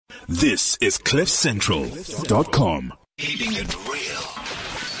This is CliffCentral.com. Keeping it real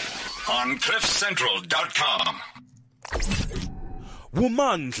on CliffCentral.com.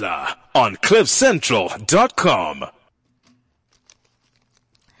 Womandla on CliffCentral.com.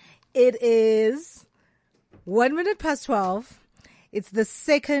 It is 1 minute past 12. It's the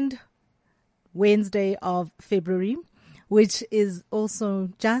second Wednesday of February, which is also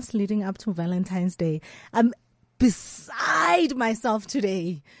just leading up to Valentine's Day. I'm beside myself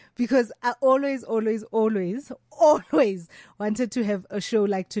today because I always wanted to have a show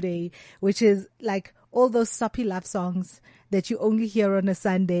like today, which is like all those soppy love songs that you only hear on a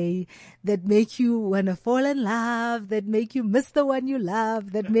Sunday, that make you want to fall in love, that make you miss the one you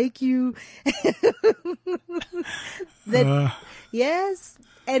love, that make you yes.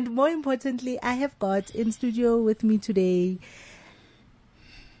 And more importantly, I have got in studio with me today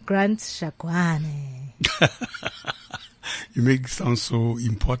Grant Shakwane. You make it sound so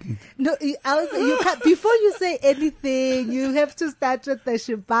important. No, you can't, before you say anything, you have to start with the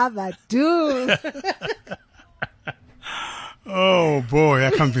Shibaba. Do. Oh boy,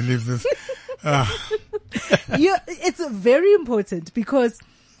 I can't believe this. It's very important because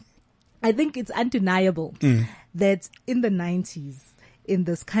I think it's undeniable that in the 90s in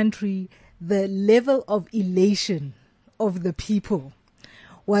this country, the level of elation of the people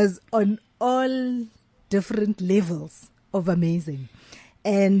was on all different levels of amazing.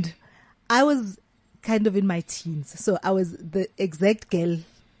 And I was kind of in my teens, so I was the exact girl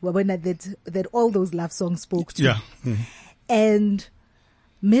that all those love songs spoke to. Yeah. Mm-hmm. And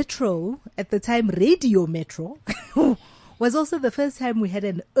Metro, at the time, Radio Metro, was also the first time we had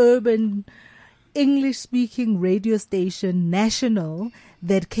an urban English-speaking radio station, national,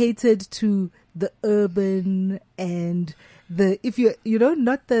 that catered to the urban and if you know,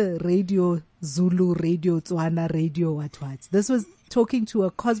 not the Radio Zulu, Radio Tswana, Radio what. This was talking to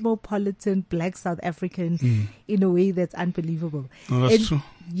a cosmopolitan black South African in a way that's unbelievable. Oh, that's true.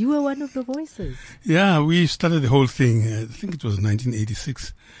 You were one of the voices. Yeah, we started the whole thing, I think it was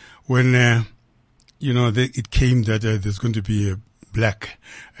 1986, when, it came that there's going to be a black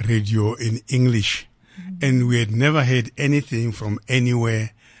radio in English. And we had never heard anything from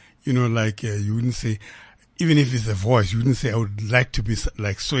anywhere, you wouldn't say, even if it's a voice, you wouldn't say, I would like to be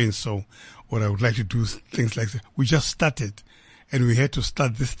like so-and-so, or I would like to do things like that. We just started, and we had to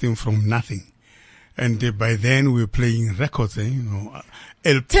start this thing from nothing. And by then we were playing records, LPs.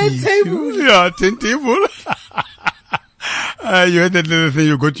 Turntable. Turntable. You had that little thing,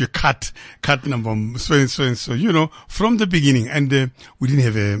 you got your cut number, so, from the beginning. And, we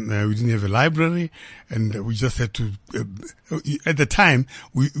didn't have a library, and we just had to, at the time,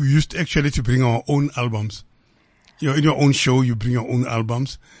 we used actually to bring our own albums. In your own show, you bring your own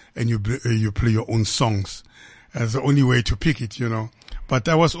albums, and you play your own songs. That's the only way to pick it, But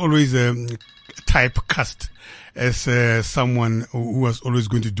I was always, typecast as, someone who was always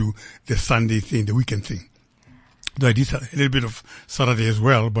going to do the Sunday thing, the weekend thing. Though I did a little bit of Saturday as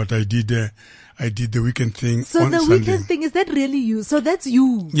well, but I did the weekend thing. So on the Sunday. weekend thing, is that really you? So that's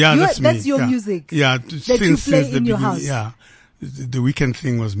you. Yeah, that's me. That's your music. Yeah, that you play in your house. Yeah, the weekend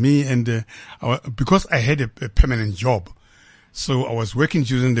thing was me, and because I had a permanent job, so I was working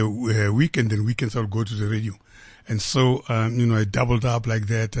during the weekend, and weekends I would go to the radio, and so I doubled up like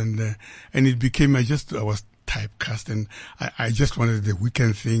that, and it became I was typecast, and I just wanted the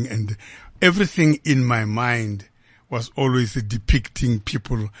weekend thing, and everything in my mind was always depicting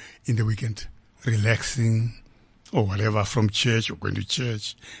people in the weekend, relaxing or whatever, from church or going to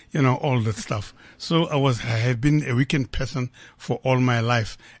church, all that stuff. So I had been a weekend person for all my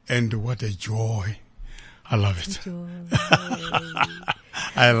life, and what a joy. I love it.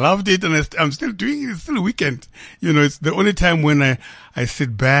 I loved it, and I'm still doing it. It's still a weekend. It's the only time when I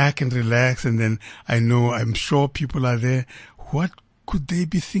sit back and relax, and then I'm sure people are there. What could they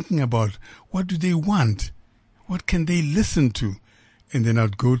be thinking about? What do they want? What can they listen to? And then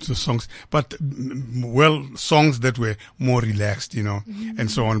I'd go to songs, but songs that were more relaxed,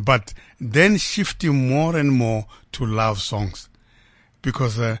 and so on. But then shifting more and more to love songs,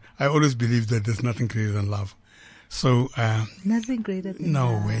 because I always believe that there's nothing greater than love. So nothing greater than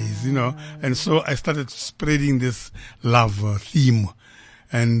no love. ways, And so I started spreading this love theme,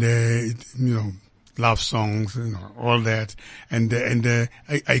 and love songs, all that. And I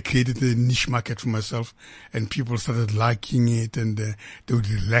created a niche market for myself, and people started liking it, and they would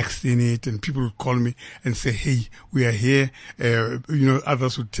relax in it, and people would call me and say, hey, we are here.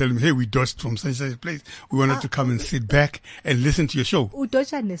 Others would tell me, hey, we dodged from such a place. We wanted to come and sit back and listen to your show.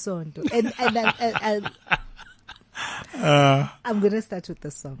 I'm going to start with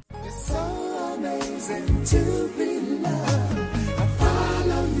this song. It's so amazing to be loved. I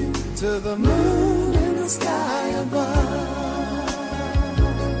follow you to the moon in the sky above.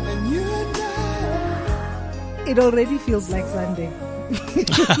 And you and I. It already feels like Sunday.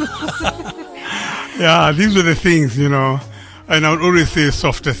 Yeah, these were the things, you know. And I would always say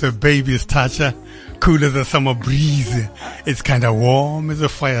soft as a baby's touch, cool as a summer breeze. It's kind of warm as a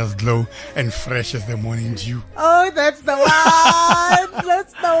fire's glow and fresh as the morning dew. Oh, that's the one.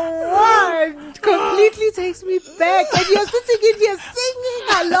 That's the one. Completely takes me back. And you're sitting in here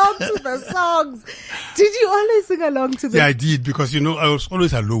singing along to the songs. Did you always sing along to them? Yeah, I did, because, you know, I was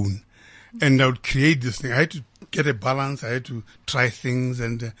always alone. And I would create this thing. I had to get a balance. I had to try things,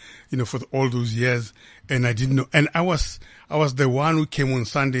 and you know, for all those years, and I didn't know. And I was the one who came on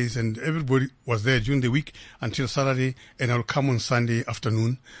Sundays, and everybody was there during the week until Saturday, and I would come on Sunday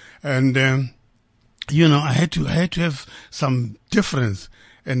afternoon, and you know, I had to have some difference,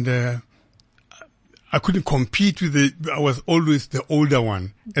 and I couldn't compete with I was always the older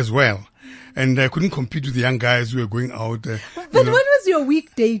one as well. And I couldn't compete with the young guys who were going out. But what was your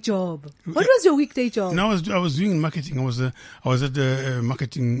weekday job? What was your weekday job? No, I was doing marketing. I was at the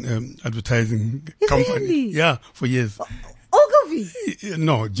marketing advertising company. Really? Yeah, for years. Ogilvy?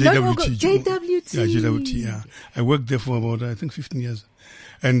 No, JWT. JWT. Yeah, JWT. Yeah, I worked there for about I think 15 years,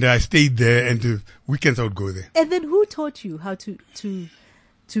 and I stayed there. And the weekends I would go there. And then who taught you how to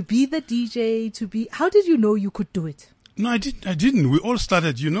be the DJ? How did you know you could do it? No, I didn't. We all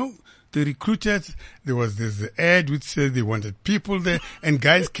started, you know. They recruited. There was this ad which said they wanted people there, and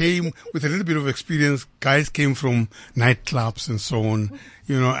guys came with a little bit of experience. Guys came from nightclubs and so on,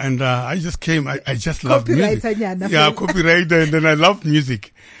 you know. And I just came. I just loved music. Yeah, copywriter, and then I loved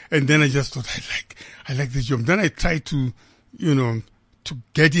music, and then I just thought I like this job. Then I tried to, you know, to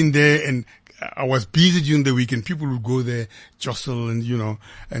get in there, and I was busy during the week, and people would go there, jostle, and you know,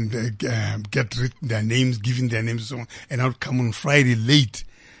 and get their names, giving their names and so on. And I would come on Friday late.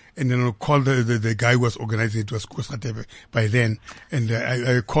 And then I called the guy who was organizing it. Was Kosatebe by then. And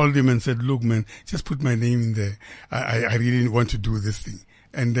I called him and said, look, man, just put my name in there. I really want to do this thing.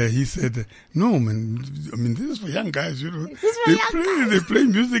 And he said, no, man, I mean, this is for young guys, you know. They play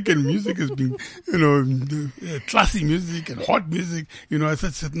music, and music has been, you know, classy music and hot music. You know, I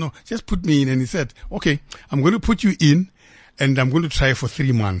said, no, just put me in. And he said, okay, I'm going to put you in, and I'm going to try for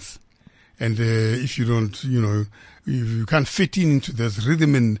 3 months. And if you don't, you know, if you can't fit into this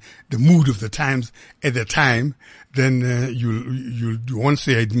rhythm and the mood of the times at the time, then you won't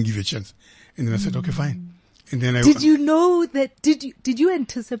say I didn't give you a chance. And then I said, okay, fine. And then did you know that? Did you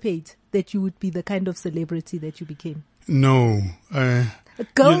anticipate that you would be the kind of celebrity that you became? No.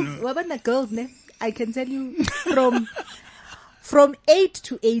 Girls, girls, I can tell you from 8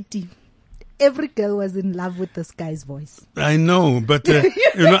 to 80. Every girl was in love with this guy's voice. I know, but you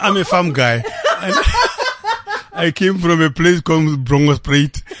know, I'm a farm guy. I came from a place called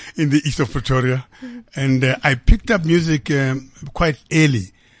Brongospruit in the east of Pretoria, and I picked up music quite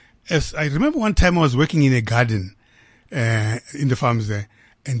early. As I remember, one time I was working in a garden in the farms there,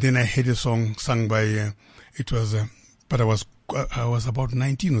 and then I heard a song sung by but I was about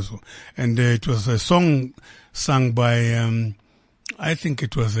 19 or so, and it was a song sung by I think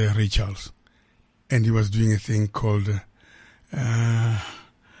it was Ray Charles. And he was doing a thing called,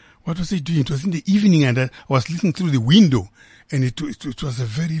 what was he doing? It was in the evening, and I was looking through the window, and it was a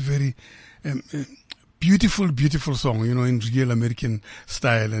very, very beautiful, beautiful song, you know, in real American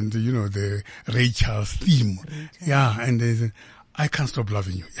style, and, you know, the Ray Charles theme. Yeah, and there's I Can't Stop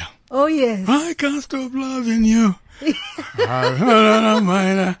Loving You. Yeah. Oh, yes. I can't stop loving you.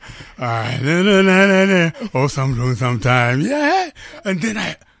 Oh, sometime. Yeah. And then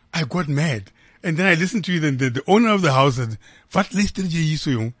I got mad. And then I listened to it, and the owner of the house said, "What lister you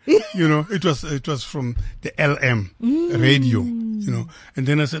so?" You know, it was from the LM radio, you know. And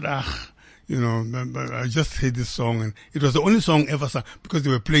then I said, you know, I just heard this song, and it was the only song ever sung, because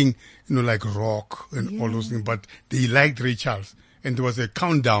they were playing, you know, like rock and all those things, but they liked Ray Charles. And there was a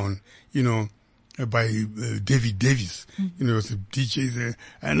countdown, you know, by David Davis. You know, it was a DJ there,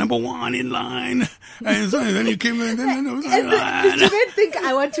 number one in line. And so then he came in, and then did you then think,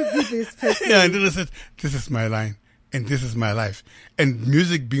 I want to be this person? Yeah, and then I said, this is my line, and this is my life. And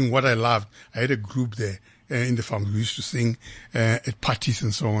music being what I loved, I had a group there in the farm. We used to sing at parties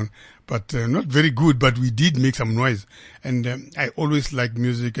and so on, but not very good, but we did make some noise. And I always liked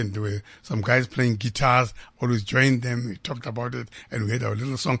music, and there were some guys playing guitars, always joined them. We talked about it, and we had our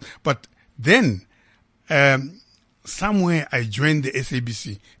little song. But then somewhere I joined the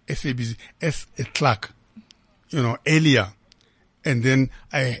SABC, S. A. Clark, you know, earlier. And then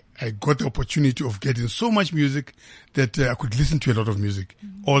I got the opportunity of getting so much music that I could listen to a lot of music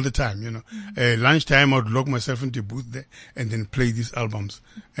all the time, you know. Lunchtime, I would lock myself into a booth there and then play these albums.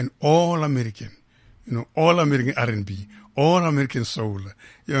 And all American, you know, all American R&B, all American soul,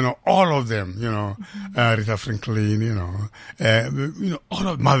 you know, all of them, you know, Aretha Franklin, you know, all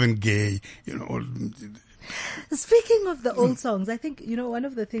of Marvin Gaye, you know. All, Speaking of the old songs, I think, you know, one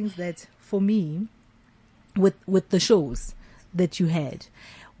of the things that for me with the shows that you had,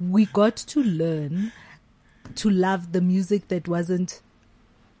 we got to learn to love the music that wasn't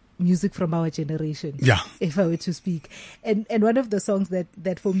music from our generation. Yeah. If I were to speak. And one of the songs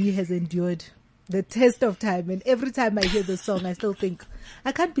that for me has endured the test of time, and every time I hear the song, I still think,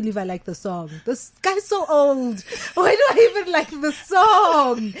 I can't believe I like the song. This guy's so old. Why do I even like the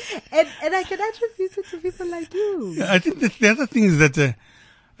song? And I can attribute it to people like you. Yeah, I think that the other thing is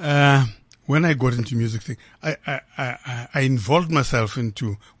that when I got into music thing, I involved myself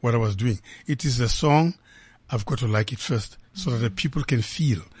into what I was doing. It is a song, I've got to like it first so that the people can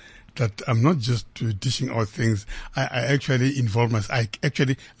feel that I'm not just dishing out things. I actually involve myself. I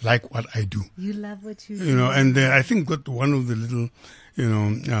actually like what I do. You love what you do. You know, and I think that one of the little, you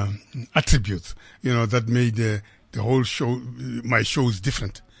know, attributes, you know, that made the whole show, my shows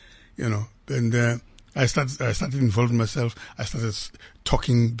different, you know, and I started involving myself. I started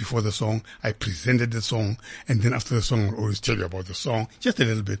talking before the song. I presented the song. And then after the song, I'll always tell you about the song. Just a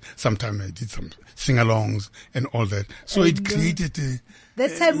little bit. Sometimes I did some sing-alongs and all that. So it created a...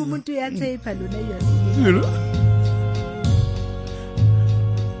 That time umuntu uyathape lona You know?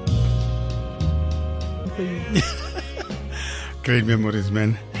 Great memories,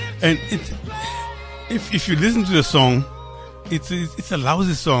 man. And if you listen to the song, it's a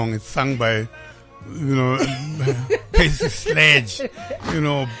lousy song. It's sung by... you know, Pacey Sledge, you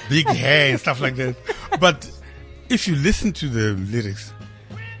know, big hair and stuff like that. But if you listen to the lyrics,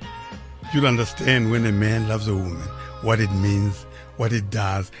 you'll understand when a man loves a woman, what it means, what it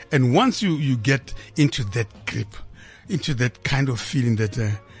does. And once you get into that grip, into that kind of feeling that,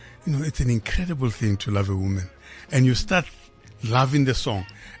 you know, it's an incredible thing to love a woman. And you start loving the song.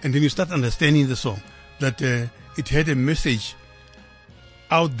 And then you start understanding the song, that it had a message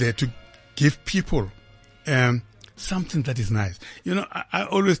out there to give people something that is nice. You know, I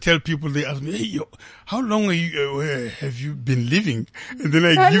always tell people, they ask me, hey, how long have you been living? And then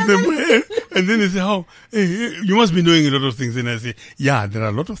I give them, and then they say, oh, hey, you must be knowing a lot of things. And I say, yeah, there are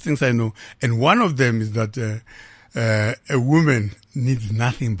a lot of things I know. And one of them is that a woman needs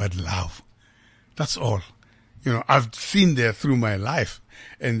nothing but love. That's all. You know, I've seen that through my life.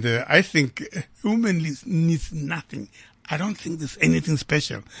 And I think a woman needs nothing. I don't think there's anything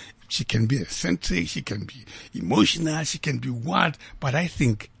special. She can be eccentric, she can be emotional, she can be what, but I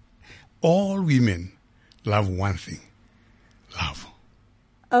think all women love one thing. Love.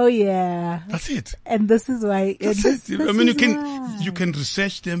 Oh yeah. That's it. And this is why. That's it. I mean, you can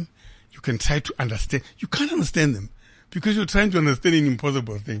research them, you can try to understand. You can't understand them because you're trying to understand an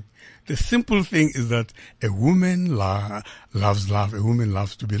impossible thing. The simple thing is that a woman loves love, a woman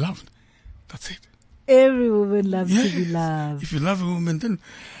loves to be loved. That's it. Every woman loves to be loved. If you love a woman, then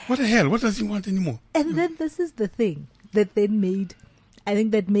what the hell? What does he want anymore? And then this is the thing that then made, I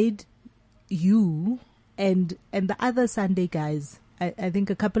think that made you and the other Sunday guys, I think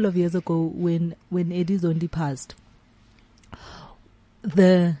a couple of years ago when Eddie Zondi passed,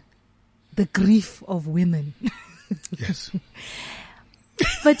 the grief of women. Yes.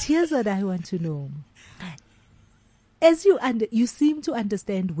 But here's what I want to know. As you seem to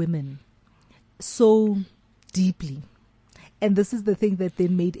understand women so deeply, and this is the thing that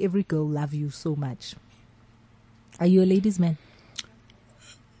then made every girl love you so much. Are you a ladies' man?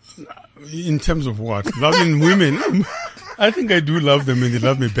 In terms of what? Loving women? I think I do love them and they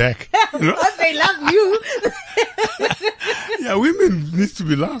love me back. You know? But they love you. Yeah, women need to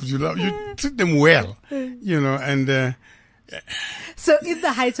be loved. You treat them well, you know, and so in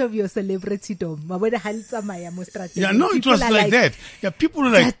the height of your celebrity dom, yeah, no, it was like that. Yeah, people were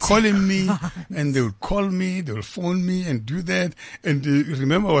like calling me, and they would call me, they would phone me and do that. And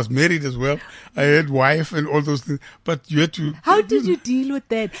remember, I was married as well. I had wife and all those things. But you had to. How did you deal with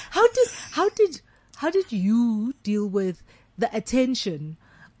that? How did you deal with the attention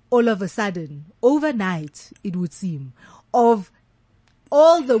all of a sudden, overnight, it would seem, of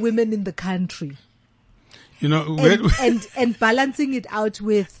all the women in the country? You know, and balancing it out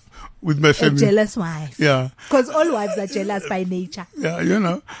with my family. A jealous wife. Yeah. Because all wives are jealous by nature. Yeah, you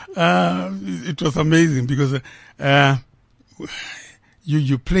know, it was amazing because,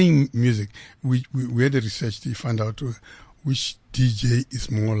 you're playing music. We had a research to find out which DJ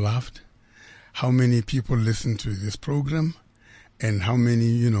is more loved, how many people listen to this program, and how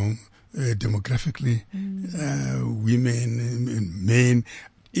many, demographically, women and men.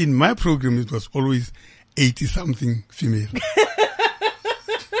 In my program, it was always 80-something female.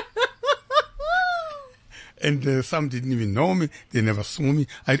 And some didn't even know me. They never saw me.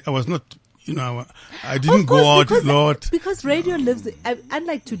 I was not, I didn't go out a lot. Because radio lives,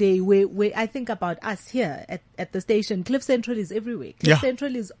 unlike today, where I think about us here at the station, Cliff Central is everywhere. Cliff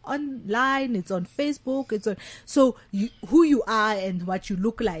Central is online, it's on Facebook, it's on, so who you are and what you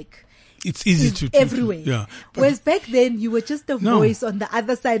look like. It's easy to everywhere. Yeah. Whereas back then, you were just a voice on the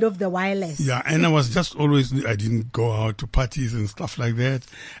other side of the wireless. Yeah, and I was just always, I didn't go out to parties and stuff like that.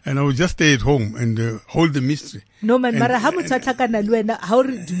 And I would just stay at home and hold the mystery. No man, mara ha motho a tlhakana le wena ha o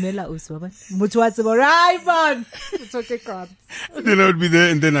re dumela o so ba motho wa tseba right man it's okay God. Then I would be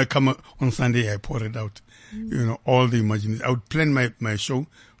there, and then I come on Sunday, I pour it out, all the imagination. I would plan my show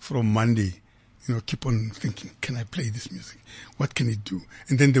from Monday. Keep on thinking, can I play this music? What can it do?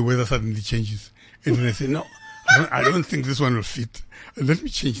 And then the weather suddenly changes. And then I say, no, I don't think this one will fit. Let me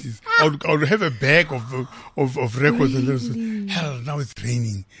change this. I would have a bag of records. Really? And then say, hell, now it's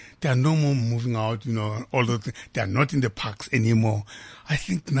raining. There are no more moving out, all those things. They are not in the parks anymore. I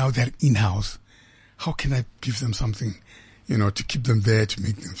think now they're in-house. How can I give them something, to keep them there, to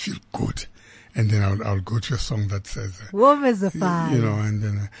make them feel good? And then I'll go to a song that says, warm as a fire. and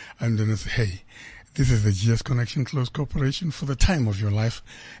then I say, hey, this is the GS Connection Close Corporation for the time of your life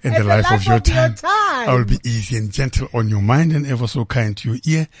and the life of your time. I will be easy and gentle on your mind and ever so kind to your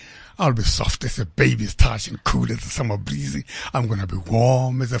ear. I'll be soft as a baby's touch and cool as the summer breeze. I'm going to be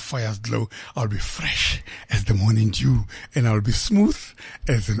warm as a fire's glow. I'll be fresh as the morning dew, and I'll be smooth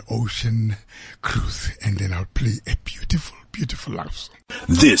as an ocean cruise. And then I'll play a beautiful, beautiful love song.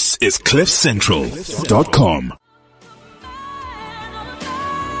 This is CliffCentral.com.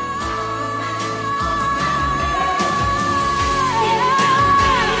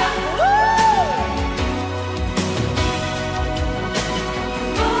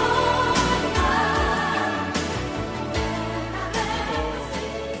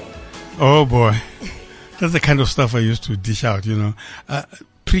 Oh boy, that's the kind of stuff I used to dish out,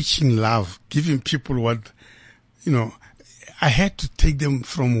 preaching love, giving people what, I had to take them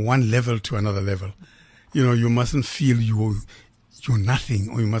from one level to another level. You mustn't feel you're nothing,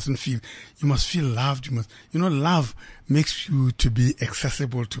 or you must feel loved. Love makes you to be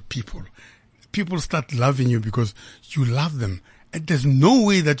accessible to people. People start loving you because you love them. And there's no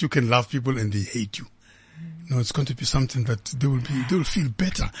way that you can love people and they hate you. No, it's going to be something that they will feel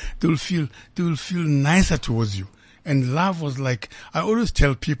better. They will feel nicer towards you. And love was like, I always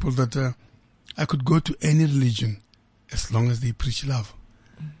tell people that I could go to any religion as long as they preach love.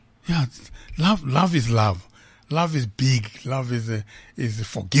 Yeah, love is love. Love is big. Love is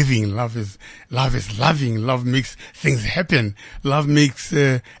forgiving. Love is loving. Love makes things happen. Love makes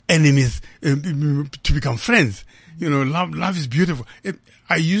enemies to become friends. Love is beautiful.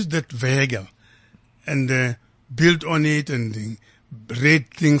 I used that vehicle and built on it and read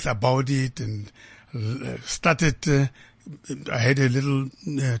things about it and started. I had a little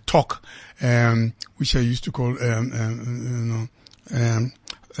talk, which I used to call a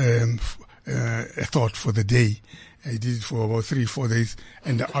thought for the day. I did it for about 3-4 days,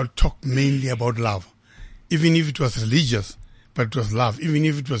 and I'll talk mainly about love. Even if it was religious, but it was love. Even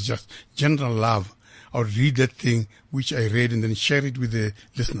if it was just general love, I'll read that thing which I read and then share it with the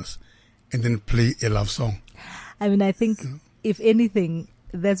listeners, and then play a love song. I mean, I think if anything,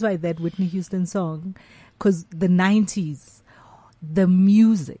 that's why that Whitney Houston song, because the 90s, the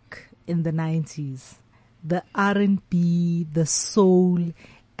music in the 90s, the R&B, the soul,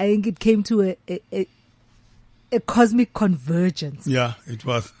 I think it came to a cosmic convergence. Yeah, it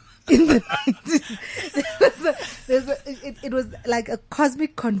was. In the 90s, it was like a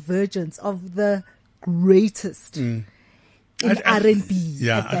cosmic convergence of the greatest in R&B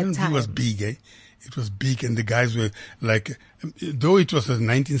yeah, at that time. It was big, eh? It was big, and the guys were like, though it was the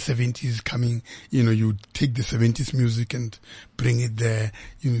 1970s coming, you take the 70s music and bring it there,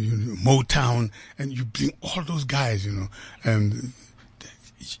 Motown, and you bring all those guys, you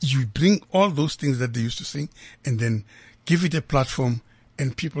bring all those things that they used to sing, and then give it a platform,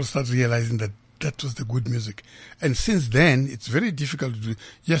 and people start realizing that that was the good music. And since then, it's very difficult to do.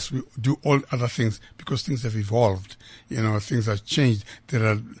 Yes, we do all other things because things have evolved. Things have changed.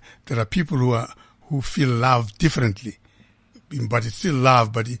 There are people who feel love differently, but it's still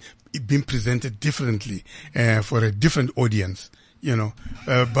love, but it being presented differently for a different audience.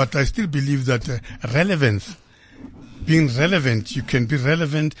 But I still believe that relevance, being relevant, you can be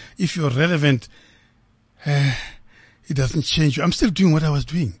relevant. If you're relevant, it doesn't change you. I'm still doing what I was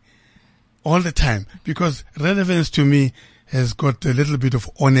doing all the time, because relevance to me has got a little bit of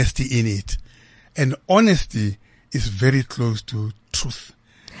honesty in it. And honesty is very close to truth.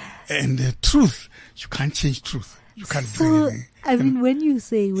 And truth, you can't change truth. You can't do So, anything. I mean, when you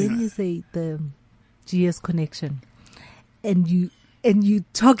say the GS connection, and you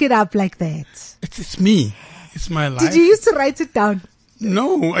talk it up like that, It's me. It's my life. did you used to write it down?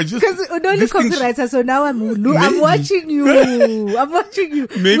 No, I just... Because only this thing's- copywriter, so now I'm Maybe. watching you. I'm watching you.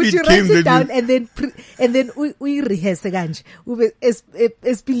 Maybe Would it you came write it that down and then we rehearse kanje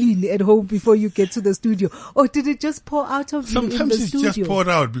espilini at home before you get to the studio, or did it just pour out of you in Sometimes the it's studio? just poured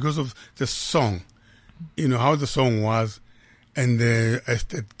out because of the song, how the song was, and I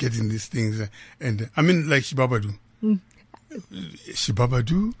started getting these things, and I mean, like Shibabadu,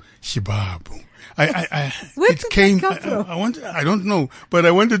 Shibabadu, Shibabu. Where It did came. that come from? I don't know, but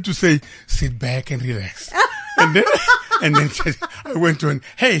I wanted to say, sit back and relax, and then I went on.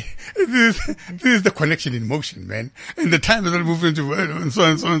 Hey, this is the connection in motion, man, and the time is all moving to and so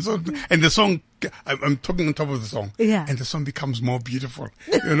on and so on and so on, and the song. I'm talking on top of the song, Yeah. and the song becomes more beautiful,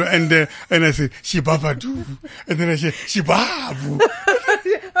 and I say Shibabadu, and then I say Shibabu.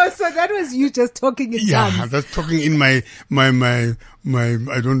 Oh, so that was you just talking in Yeah, tongues. that's talking in my I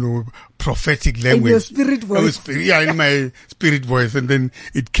don't know, prophetic language. your spirit voice. In my spirit voice, and then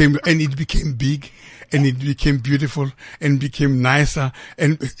it came and it became big, and it became beautiful and became nicer.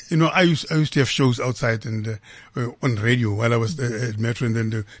 And I used to have shows outside and on radio while I was at Metro, and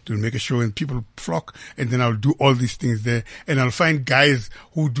then to make a show, and people flock, and then I'll do all these things there, and I'll find guys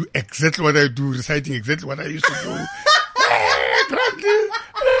who do exactly what I do, reciting exactly what I used to do.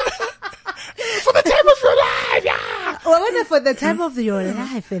 For the time of your life, yeah. Well, for the time of your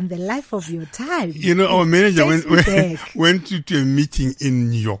life and the life of your time. Our manager Takes me back. went to a meeting in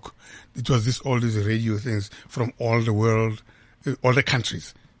New York. It was all these radio things from all the world, all the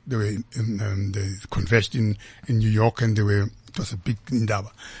countries. They were they converged in New York, and it was a big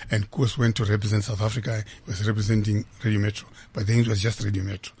indaba. And Koos went to represent South Africa. He was representing Radio Metro, but then it was just Radio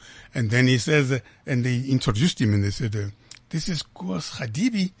Metro. And then he says, and they introduced him, and they said, this is Koos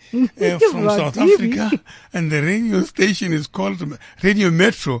Khadibi from South Khadibi. Africa, and the radio station is called Radio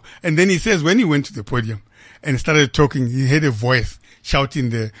Metro. And then he says, when he went to the podium and started talking, he heard a voice shouting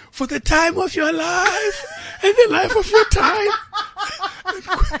there, for the time of your life and the life of your time.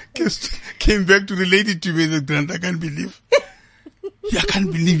 Came back to the lady to me and said, Grant, I can't believe. Yeah, I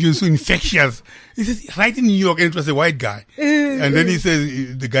can't believe you're so infectious. He says, right in New York, and it was a white guy. And then he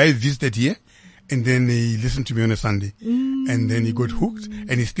says, the guy visited here, and then he listened to me on a Sunday. And then he got hooked,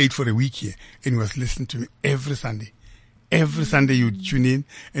 and he stayed for a week here, and he was listening to me every Sunday. Every Sunday you would tune in,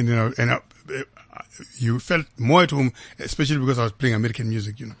 and you felt more at home, especially because I was playing American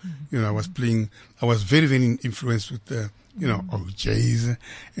music, I was very, very influenced with, OJs,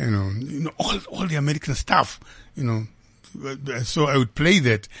 all the American stuff, So I would play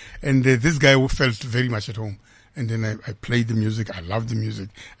that, and this guy felt very much at home. And then I played the music. I loved the music.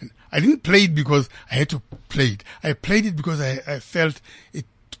 And I didn't play it because I had to play it. I played it because I felt it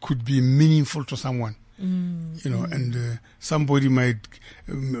could be meaningful to someone. And somebody might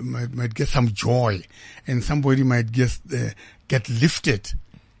get some joy, and somebody might just get lifted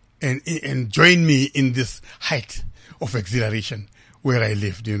and join me in this height of exhilaration where I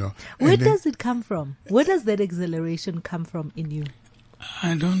lived, Where does it come from? Where does that exhilaration come from in you?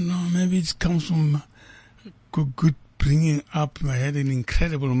 I don't know. Maybe it comes from good bringing up. I had an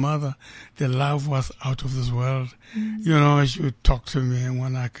incredible mother. The love was out of this world. She would talk to me and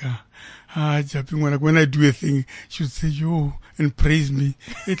when I do a thing, she would say, yo, and praise me.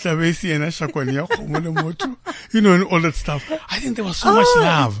 And all that stuff. I think there was so much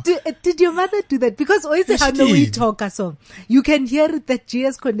love. Did your mother do that? Because always Yes, how she we did. talk so you can hear that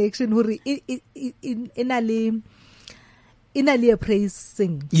GS connection in a praise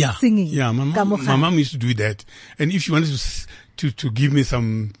singing. Yeah, my mom used to do that. And if she wanted to give me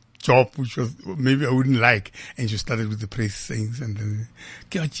some job, which was maybe I wouldn't like, and she started with the praise sayings, and then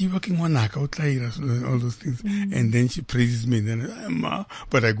all those things, and then she praises me, and then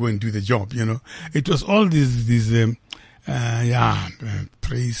but I go and do the job. It was all these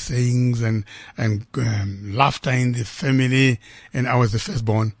praise sayings and laughter in the family, and I was the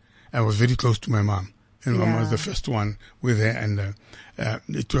firstborn. I was very close to my mom. And Mama was the first one with her, and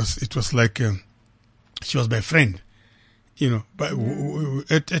it was like she was my friend, But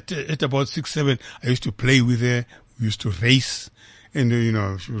at about 6, 7, I used to play with her. We used to race, and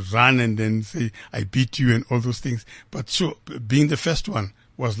she would run and then say, "I beat you," and all those things. But being the first one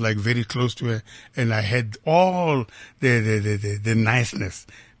was like very close to her, and I had all the niceness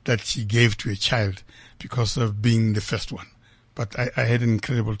that she gave to a child because of being the first one. But I had an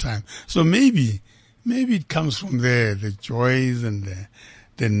incredible time. So maybe maybe it comes from there, the joys and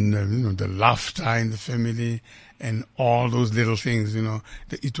the laughter in the family and all those little things,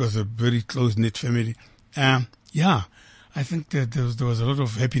 It was a very close-knit family. Yeah, I think that there was a lot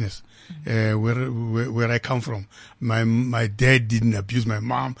of happiness where I come from. My dad didn't abuse my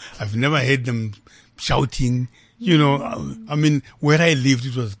mom. I've never heard them shouting. I mean, where I lived,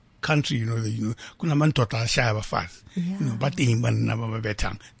 it was country. Kunamantota shaba fast. But they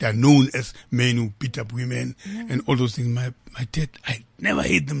are known as men who beat up women and all those things. My dad, I never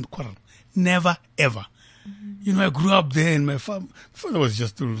heard them quarrel. Never ever. I grew up there, and my father was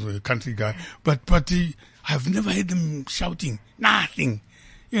just a country guy. But I've never heard them shouting. Nothing.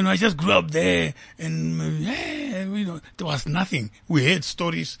 I just grew up there, and there was nothing. We heard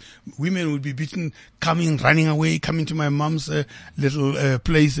stories. Women would be beaten, running away, coming to my mom's little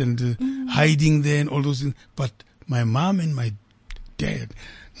place and hiding there and all those things. But my mom and my dad,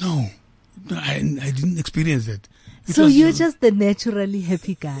 no, I didn't experience that. So you're just the naturally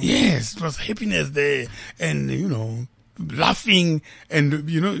happy guy. Yes, it was happiness there, and laughing, and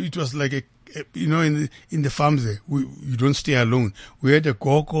it was like in the farms there, you don't stay alone. We had a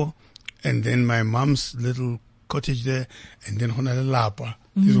koko, and then my mom's little cottage there, and then Honala Lapa,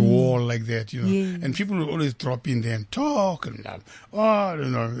 this wall like that, and people would always drop in there and talk and laugh.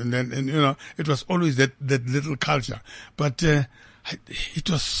 And then it was always that little culture, but it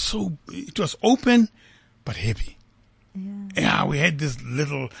was open but happy. Yeah, we had this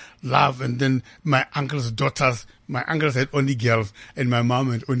little love, and then my uncle's daughters. My uncles had only girls, and my mom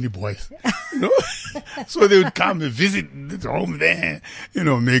had only boys. So they would come and visit the home there,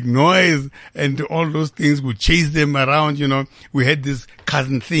 make noise, and all those things would chase them around. We had this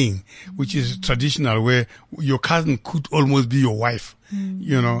cousin thing, which is traditional, where your cousin could almost be your wife. And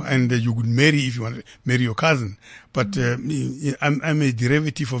you could marry if you want to marry your cousin. But I'm a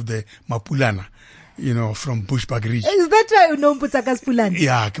derivative of the Mapulana. From Bushbuckridge. Is that why you know Mputaka's Pulana?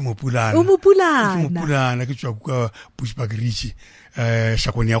 Yeah, ke Mopulana. Umupulana. Mopulana ke tswa kwa Bushbuckridge.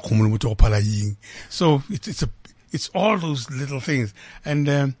 Shakoni ya khumulu motho go phala ying. So it's all those little things,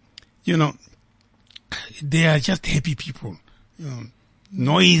 and they are just happy people.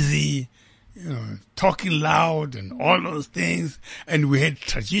 Noisy, talking loud and all those things. And we had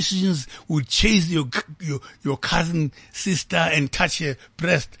traditions. We'd chase your cousin sister and touch her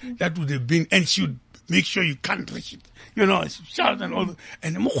breast. That would have been, and she would make sure you can't reach it. Shout and all that.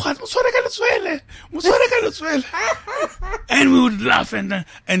 And and we would laugh, and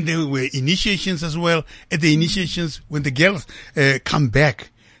there were initiations as well. At the initiations, when the girls come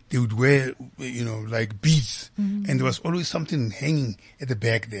back, they would wear, like beads, and there was always something hanging at the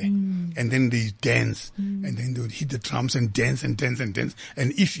back there. And then they dance, and then they would hit the drums and dance and dance and dance.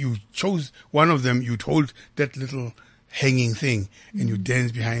 And if you chose one of them, you'd hold that little hanging thing, and you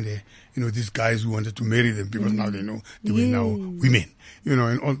dance behind her. These guys who wanted to marry them, because now they know they were now women.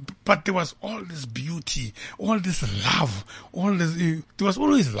 But there was all this beauty, all this love, there was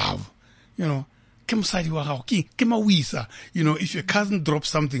always love, if your cousin drops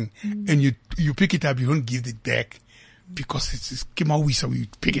something and you pick it up, you don't give it back because it's Kimawisa, you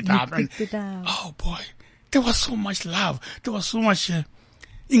pick it up. Oh boy, there was so much love. There was so much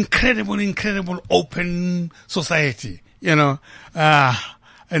incredible open society,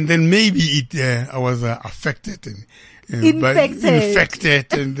 and then maybe I was affected and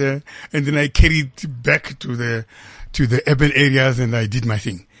infected, and then I carried back to the urban areas, and I did my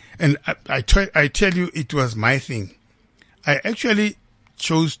thing. And I tell you, it was my thing. I actually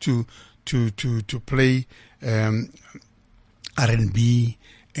chose to play R&B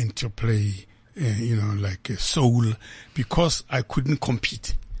and to play like soul, because I couldn't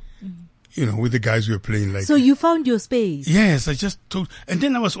compete. With the guys who were playing like. So you found your space. Yes, I just told, and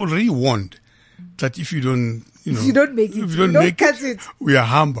then I was already warned that if you don't, if you don't make it, we are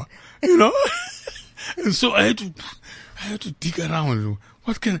humble, And so I had to dig around.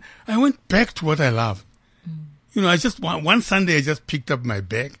 I went back to what I love. I just one Sunday I just picked up my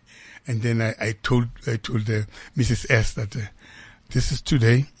bag, and then I told Mrs. S that this is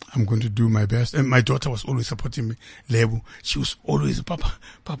today. I'm going to do my best. And my daughter was always supporting me. Lebu, she was always, Papa,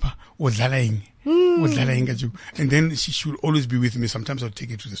 odlalaing. And then she should always be with me. Sometimes I'll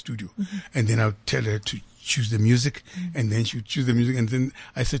take her to the studio, and then I'll tell her to choose the music, and then she would choose the music. And then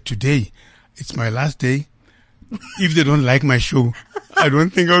I said, today, it's my last day. If they don't like my show, I don't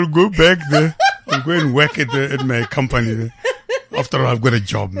think I'll go back there. I'll go and work at my company there. After all, I've got a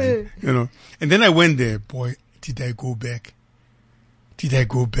job, man. And then I went there. Boy, did I go back.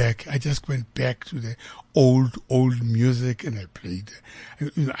 I just went back to the old music, and I played.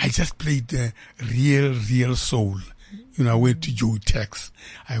 I just played the real soul. You know, I went to Joe Tex.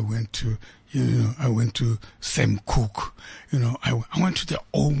 I went to Sam Cooke. You know, I went to the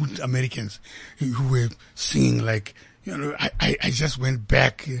old Americans who were singing like, you know, I just went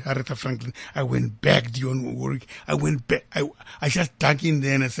back, Aretha Franklin. I went back, Dionne Warwick. I went back. I just dug in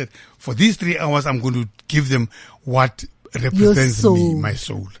there and I said, for these 3 hours, I'm going to give them what represents me, my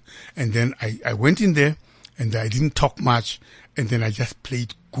soul. And then I went in there and I didn't talk much. And then I just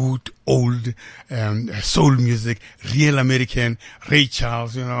played good old soul music, real American, Ray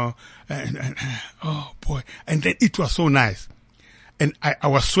Charles, you know, and oh boy. And then it was so nice. And I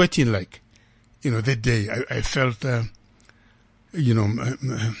was sweating like, you know, that day I felt, you know,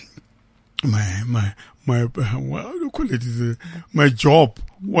 my what do you call it? My job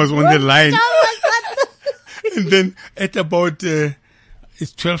was on the line. And then at about,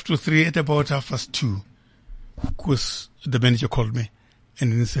 it's 12 to 3, at about 2:30, of course, the manager called me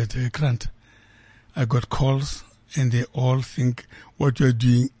and then he said, Grant, I got calls and they all think what you're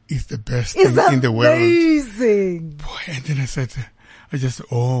doing is the best thing in the world. Amazing. Boy, and then I said,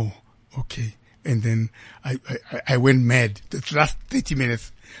 oh, okay. And then I went mad. The last 30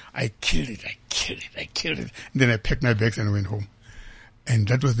 minutes, I killed it. And then I packed my bags and I went home. And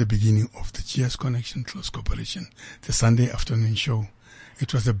that was the beginning of the GS Connection Close Corporation, the Sunday afternoon show.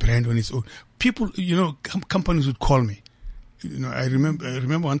 It was a brand on its own. People, you know, companies would call me. You know, I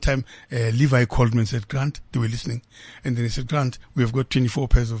remember one time, Levi called me and said, Grant, they were listening. And then he said, Grant, we have got 24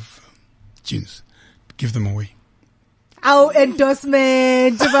 pairs of jeans. Give them away. Our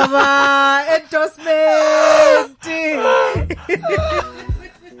endorsement, Baba, endorsement.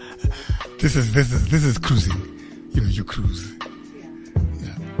 This is cruising. You know, you cruise.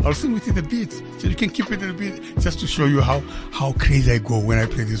 Yeah. I'll sing with you the beat, so you can keep it in the beat, just to show you how crazy I go when I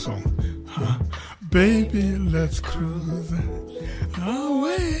play this song. Huh? Baby, let's cruise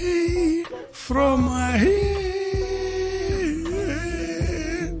away from my head.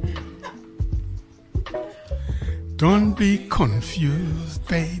 Don't be confused,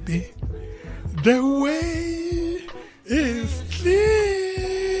 baby. The way is clear.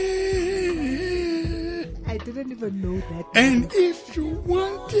 I didn't even know that. And if you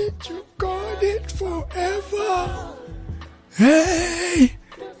want it, you got it forever. Hey.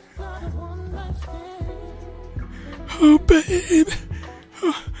 Oh, baby.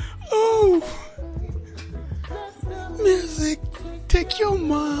 Oh. Music, take your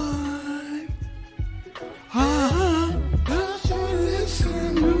mind. That's your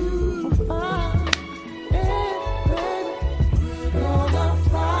listen to.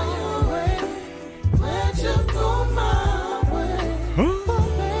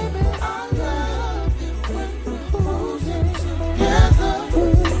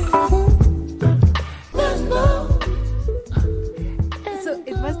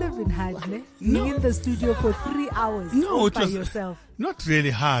 Being in the studio for 3 hours by yourself. Not really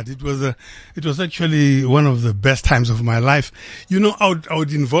hard. It was actually one of the best times of my life. You know, I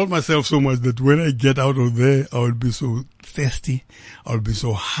would involve myself so much that when I get out of there, I would be so thirsty, I would be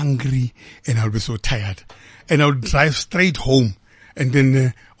so hungry, and I would be so tired. And I would drive straight home. And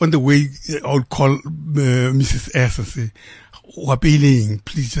then on the way, I would call Mrs. S and say, Wapeling,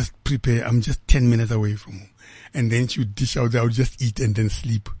 please just prepare. I'm just 10 minutes away from home. And then she would dish out there. I would just eat and then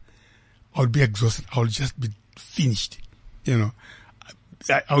sleep. I would be exhausted. I would just be finished. You know,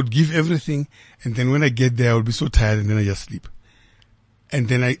 I would give everything. And then when I get there, I would be so tired and then I just sleep. And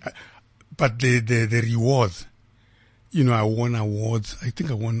then but the rewards, you know, I won awards. I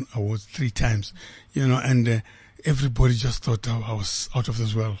think I won awards 3 times, you know, and everybody just thought I was out of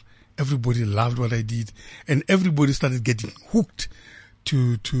this world. Everybody loved what I did and everybody started getting hooked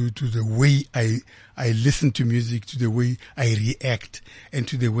to the way I listen to music, to the way I react, and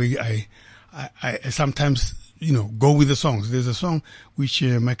to the way I sometimes, you know, go with the songs. There's a song which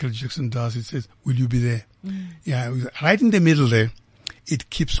Michael Jackson does. It says, "Will you be there?" Yeah, right in the middle there, it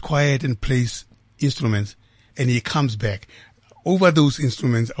keeps quiet and plays instruments, and he comes back. Over those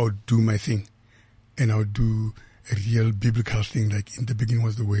instruments, I would do my thing, and I would do a real biblical thing, like in the beginning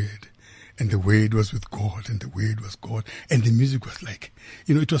was the Word. And the Word was with God, and the Word was God. And the music was like,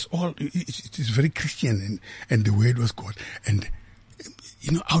 you know, it was all, it is very Christian, and the Word was God. And,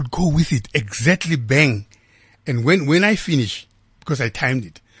 you know, I would go with it exactly bang. And when I finish, because I timed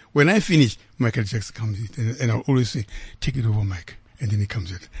it, when I finish, Michael Jackson comes in, and I'll always say, take it over, Mike. And then he comes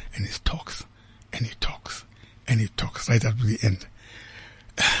in, and he talks, and he talks, and he talks right up to the end.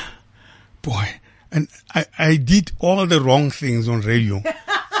 Boy. And I did all the wrong things on radio.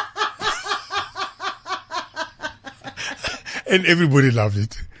 And everybody loved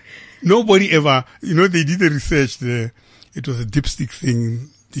it. Nobody ever, you know, they did a research there. It was a dipstick thing.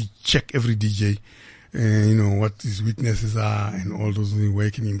 They check every DJ. what his weaknesses are and all those things, where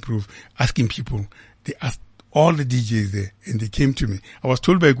he can improve. Asking people, they asked all the DJs there, and they came to me. I was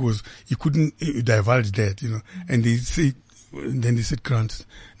told by Gos he couldn't divulge that, and then they said, Grant,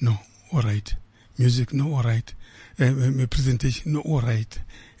 no, all right. Music, no, all right. Presentation, no, all right.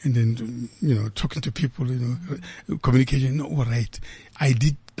 And then, talking to people, communication, no, all right. I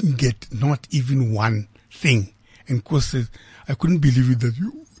did get not even one thing. And Gos says, I couldn't believe it that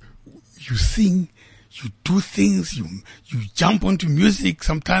you sing, you do things, you jump onto music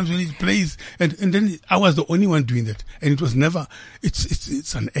sometimes when it plays, and then I was the only one doing that, and it was never.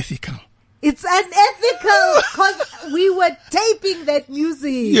 It's unethical. It's unethical because we were taping that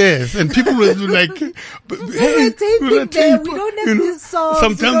music. Yes, and people were like, we were taping them. We don't have these songs.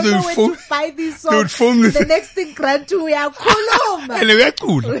 Sometimes we don't know where to buy these songs. They would phone me. The next thing, Grantu, we are cool, and we are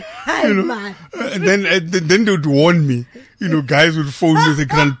cool. Man. And then they would warn me. Guys would phone me and say,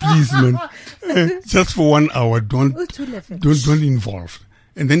 Grant, please, man, just for 1 hour, don't involve.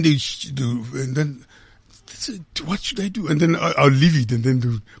 And then and then. What should I do? And then I'll leave it, and then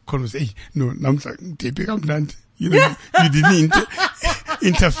they'll call me and say, hey, no, I'm taping up land. You didn't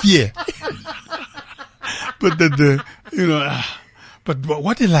interfere. But but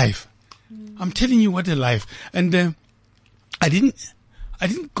what a life. I'm telling you, what a life. And I didn't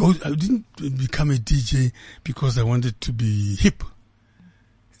become a DJ because I wanted to be hip.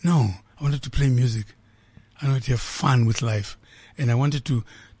 No, I wanted to play music. I wanted to have fun with life. And I wanted to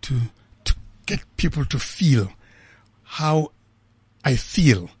get people to feel how I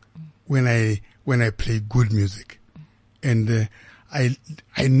feel when I play good music. And I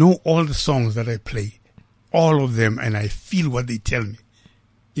know all the songs that I play, all of them, and I feel what they tell me.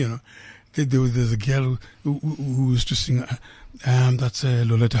 There's a girl who used to sing, that's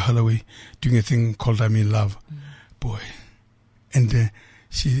Loletta Holloway, doing a thing called I'm in Love. Boy. And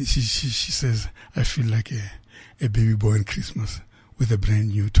she says, I feel like a baby boy on Christmas with a brand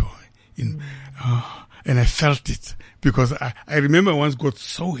new toy. And I felt it because I remember I once got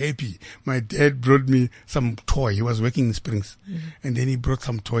so happy. My dad brought me some toy. He was working in Springs. And then he brought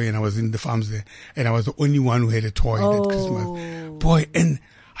some toy, and I was in the farms there. And I was the only one who had a toy that Christmas. Boy, and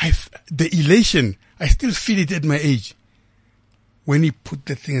the elation, I still feel it at my age. When he put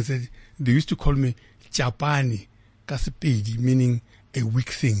the thing and said, they used to call me Japani, Kasipedi, meaning a weak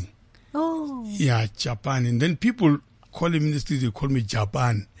thing. Oh. Yeah, Japan. And then people call him in the street, they call me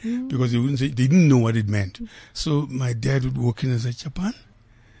Japan because they didn't know what it meant. So my dad would walk in and say, Japan,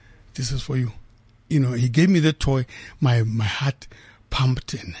 this is for you. He gave me the toy. My heart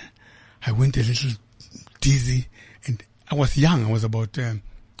pumped, and I went a little dizzy, and I was young. I was about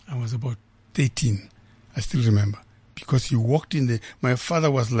 13. I still remember, because he walked in there. My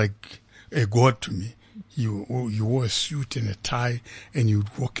father was like a god to me. You wore a suit and a tie, and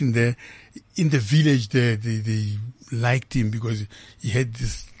you'd walk in there. In the village there, they liked him because he had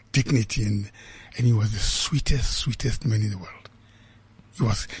this dignity, and he was the sweetest man in the world. He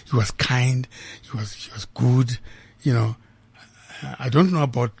was kind. He was good. I don't know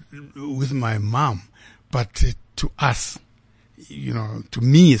about with my mom, but to us, to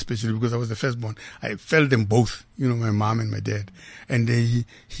me especially, because I was the firstborn, I felt them both. My mom and my dad, and he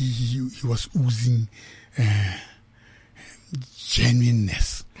was oozing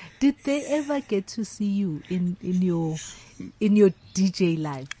genuineness. Did they ever get to see you in your DJ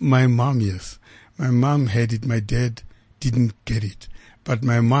life? My mom, yes. My mom had it. My dad didn't get it. But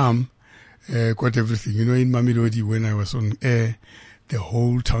my mom got everything. In Mamelodi, when I was on air, the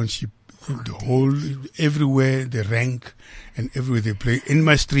whole township, everywhere they rank, and everywhere they play. In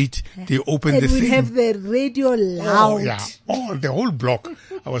my street, they opened the thing. And we'd have the radio loud. Oh, yeah. The whole block.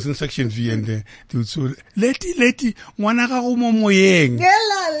 I was in section V, and they would say, Leti, ngwana ga go mo moyeng.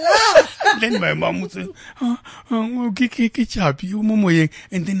 Then my mom would say, ke chapi, mo moyeng.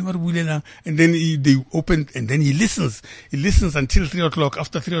 And then what bulela? And then they opened, and then he listens. He listens until 3 o'clock.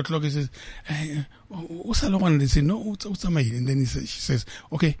 After 3 o'clock, he says, they say, no, what's and then she says,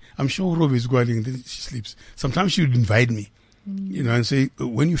 okay, I'm sure Rob is going, and then she sleeps. Sometimes she would invite me, and say,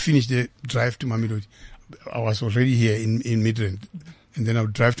 when you finish the drive to Mamelodi, I was already here in Midrand, and then I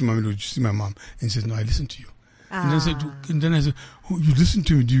would drive to Mamelodi to see my mom, and she says, no, I listen to you. And then I said, oh, you listen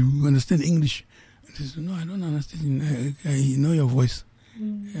to me, do you understand English? And she says, no, I don't understand. I know your voice.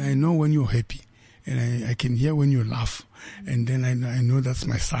 I know when you're happy, and I can hear when you laugh. And then I know that's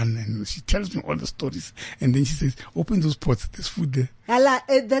my son, and she tells me all the stories. And then she says, open those pots, there's food there.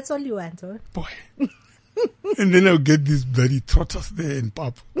 That's all you want, huh? Boy. And then I'll get these bloody trotters there and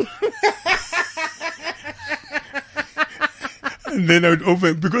pop. And then I would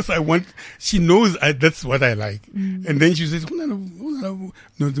open, because she knows that's what I like. And then she says,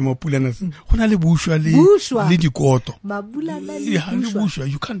 no, the Mapulanas. Hona le bushwa Bushwa. le dikoto. Mabulana le Yeah, le bushwa. bushwa.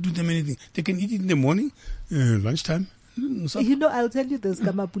 You can't do them anything. They can eat it in the morning, lunchtime. You know, I'll tell you this,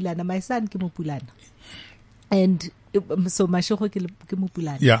 Kamapulana. My son ke Mopulana. And so Mashego ke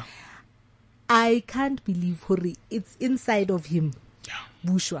Mopulana. Yeah. I can't believe Hori, it's inside of him. Yeah.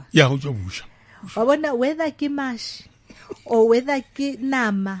 Bushwa. Yeah, bushwa. I wonder whether ke mash or whether ke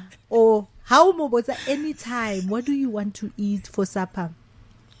nama or how mobota any time. What do you want to eat for supper?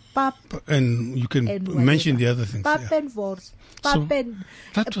 Pap And you can and mention whatever. the other things. Pap Yeah. and wors. Pap So, and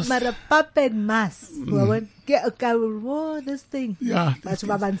that was- mara pap and mass. Oh, this thing. Yeah. Batho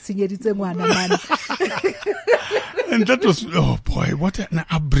ba ba ntshenyeditse ngwana, man. And that was, oh boy, what an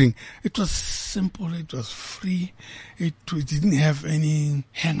upbringing. It was simple, it was free, it didn't have any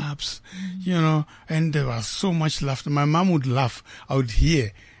hang-ups, and there was so much laughter. My mom would laugh. I would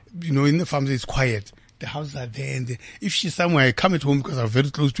hear, in the farm it's quiet. The houses are there, and if she's somewhere, I come at home because I'm very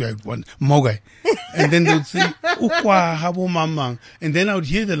close to her, one Mogai. And then they would say, Ukwa, habo mamang. And then I would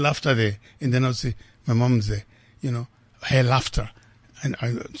hear the laughter there, and then I would say, my mom's there, her laughter. And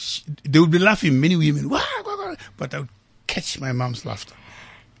they would be laughing, many women, wah, wah, wah, but I would catch my mom's laughter.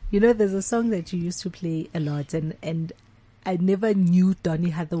 There's a song that you used to play a lot, and I never knew Donny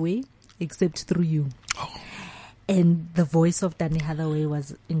Hathaway except through you. Oh. And the voice of Donny Hathaway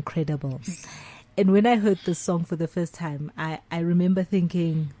was incredible. And when I heard this song for the first time, I remember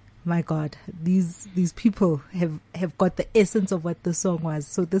thinking, my God, these people have got the essence of what the song was.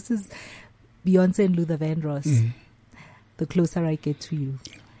 So this is Beyonce and Luther Vandross. The Closer I Get to You.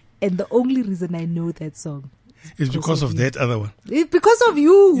 And the only reason I know that song It's because of you. that other one. It's because of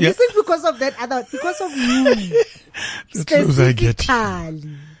you. Yeah. It's not because of that other. Because of you. The closer I get.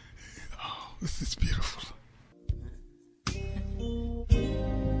 Specifically. This is beautiful.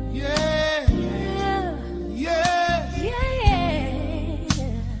 Yeah, yeah,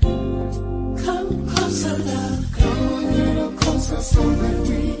 come closer, love. Come a little closer so that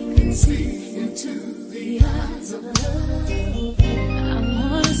we can see into the eyes of love. I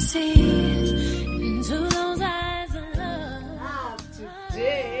wanna see into those eyes of love.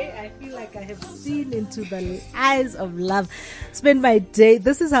 Today, I feel like I have seen into the eyes of love. Spend my day.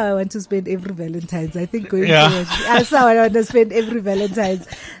 This is how I want to spend every Valentine's. I think going forward. That's how I want to spend every Valentine's.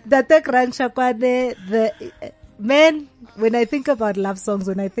 Man, when I think about love songs,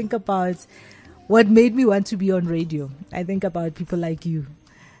 when I think about what made me want to be on radio, I think about people like you.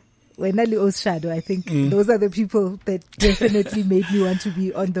 When I was Shadow, I think those are the people that definitely made me want to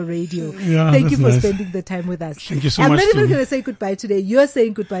be on the radio. Yeah, Thank you that's for nice. spending the time with us. Thank you so I'm much not even to- going to say goodbye today. You're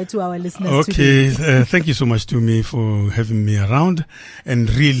saying goodbye to our listeners today. Okay, thank you so much to me for having me around and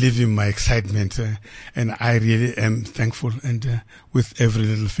reliving my excitement. And I really am thankful, and with every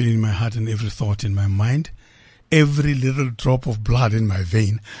little feeling in my heart and every thought in my mind, every little drop of blood in my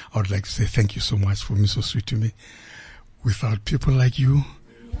vein, I would like to say thank you so much for being so sweet to me. Without people like you,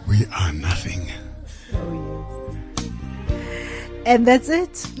 we are nothing. And that's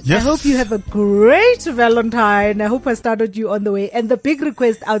it. Yes. I hope you have a great Valentine. I hope I started you on the way. And the big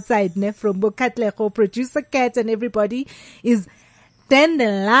request outside from Bokatlego, producer Kat, and everybody is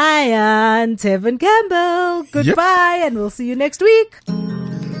Dandelion, Tevin Campbell. Goodbye, and we'll see you next week.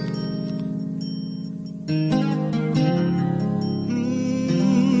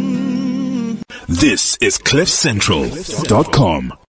 This is CliffCentral.com.